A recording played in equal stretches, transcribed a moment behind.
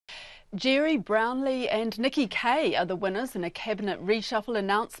Gerry Brownlee and Nikki Kaye are the winners in a cabinet reshuffle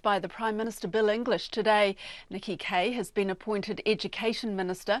announced by the Prime Minister Bill English today. Nikki Kaye has been appointed Education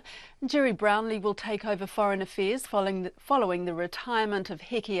Minister. Gerry Brownlee will take over Foreign Affairs following the retirement of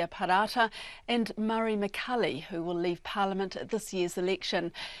Hekia Parata and McCully, who will leave Parliament at this year's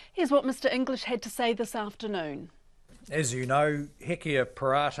election. Here's what Mr English had to say this afternoon. As you know, Hekia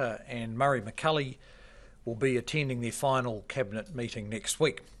Parata and McCully will be attending their final cabinet meeting next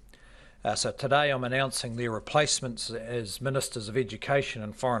week. So today I'm announcing their replacements as Ministers of Education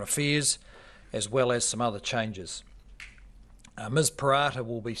and Foreign Affairs, as well as some other changes. Ms Parata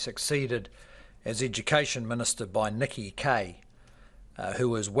will be succeeded as Education Minister by Nikki Kaye,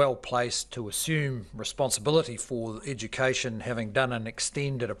 who is well placed to assume responsibility for education, having done an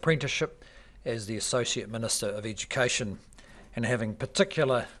extended apprenticeship as the Associate Minister of Education and having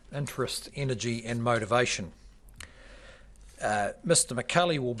particular interest, energy and motivation. Mr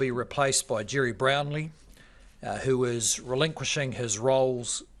McCully will be replaced by Gerry Brownlee, who is relinquishing his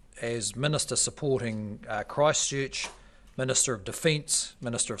roles as Minister supporting Christchurch, Minister of Defence,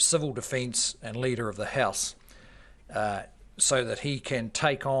 Minister of Civil Defence and Leader of the House, so that he can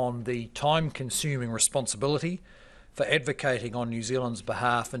take on the time-consuming responsibility for advocating on New Zealand's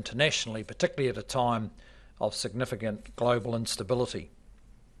behalf internationally, particularly at a time of significant global instability.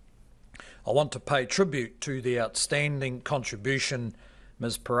 I want to pay tribute to the outstanding contribution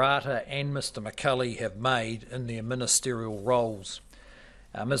Ms Parata and Mr McCully have made in their ministerial roles.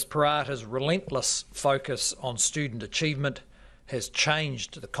 Ms Parata's relentless focus on student achievement has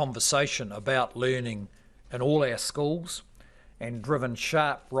changed the conversation about learning in all our schools and driven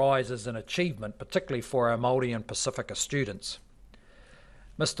sharp rises in achievement, particularly for our Māori and Pacifica students.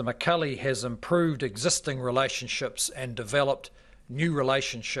 Mr McCully has improved existing relationships and developed new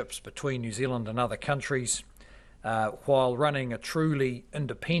relationships between New Zealand and other countries, while running a truly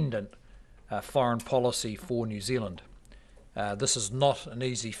independent foreign policy for New Zealand. This is not an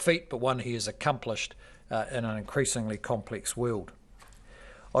easy feat, but one he has accomplished in an increasingly complex world.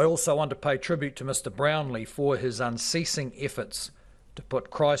 I also want to pay tribute to Mr Brownlee for his unceasing efforts to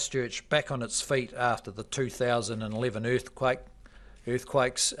put Christchurch back on its feet after the 2011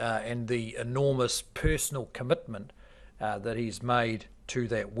 earthquakes and the enormous personal commitment that he's made to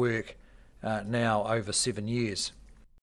that work now over 7 years.